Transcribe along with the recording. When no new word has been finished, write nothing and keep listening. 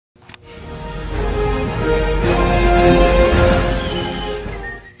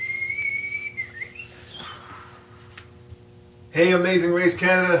Amazing Race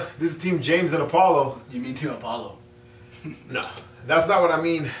Canada. This is Team James and Apollo. You mean Team Apollo? No, that's not what I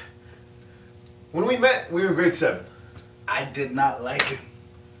mean. When we met, we were in grade 7. I did not like him.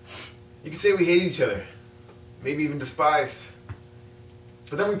 You could say we hated each other. Maybe even despised.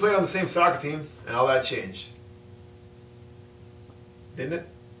 But then we played on the same soccer team, and all that changed. Didn't it?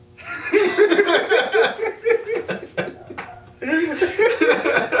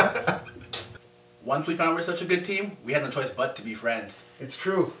 Once we found we're such a good team, we had no choice but to be friends. It's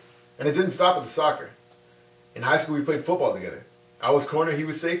true. And it didn't stop at the soccer. In high school, we played football together. I was corner, he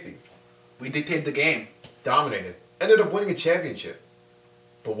was safety. We dictated the game. Dominated. Ended up winning a championship.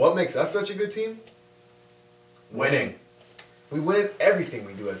 But what makes us such a good team? Winning. We win at everything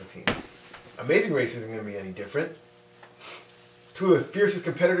we do as a team. Amazing Race isn't going to be any different. Two of the fiercest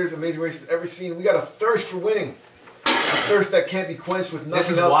competitors Amazing Race has ever seen. We got a thirst for winning. A thirst that can't be quenched with nothing else.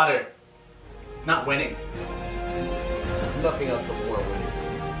 This is water, not winning. Nothing else but more winning.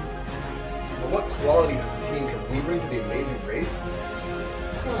 But what qualities as a team can we bring to the Amazing Race?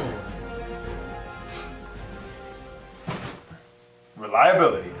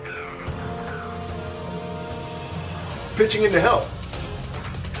 Reliability. Pitching in to help.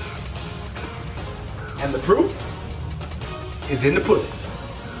 And the proof is in the pudding.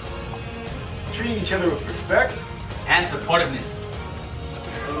 Treating each other with respect. And supportiveness.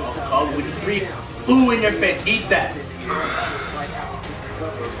 Call with the 3. Ooh, in your face, eat that.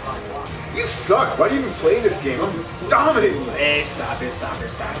 You suck. Why do you even play this game? I'm dominating. Hey, stop it.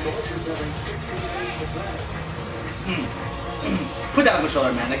 Put that on the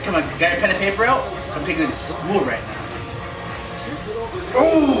shoulder, man. Like, come on, got your pen and paper out? I'm taking it to school right now.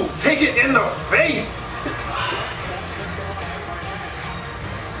 Oh, take it in the face.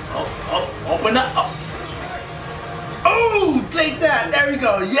 Oh, open up. Oh, take that. There we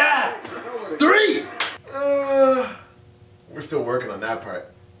go. Yeah. 3. We're still working on that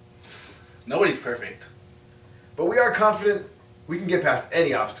part. Nobody's perfect. But we are confident we can get past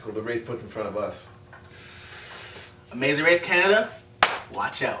any obstacle the race puts in front of us. Amazing Race Canada,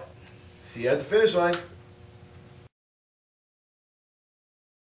 watch out. See you at the finish line.